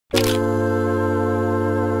Yeah,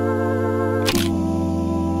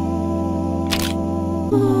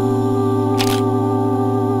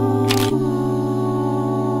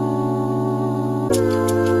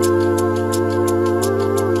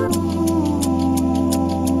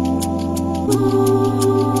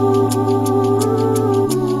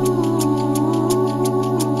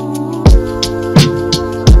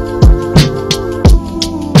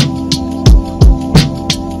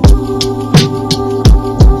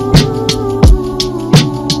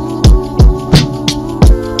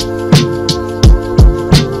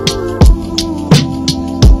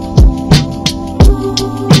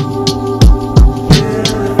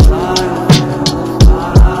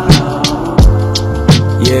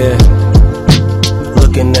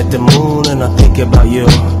 looking at the moon and I think about you.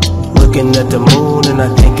 Looking at the moon and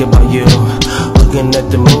I think about you. Looking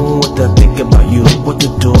at the moon, what I think about you, what to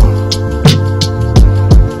do.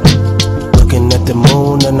 Looking at the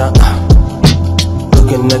moon and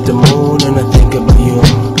looking at the moon and I think about you.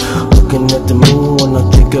 Looking at the moon and I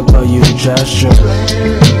think about you, Josh.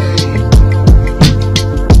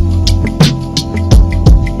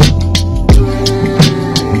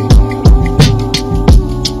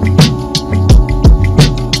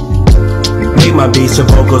 My beats and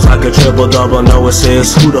vocals like a triple-double, no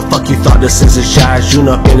assist. Who the fuck you thought this is? It's Josh, you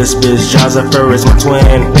up in this bitch. Josepher is my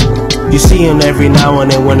twin. You see him every now and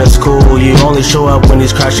then when it's cool. You only show up when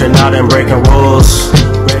he's crashing out and breaking rules.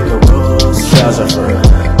 Josepher.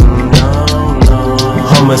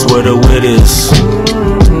 Home is where the wit is.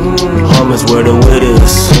 Home is where the wit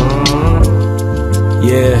is.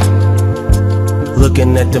 Yeah.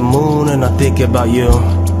 Looking at the moon and I think about you.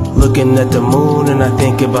 Looking at the moon and I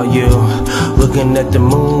think about you. Looking at the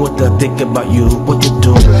moon, what I think about you, what you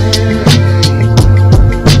do.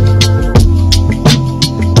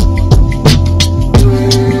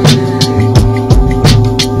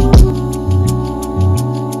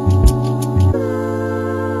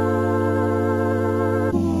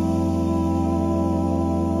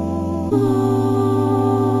 Ooh.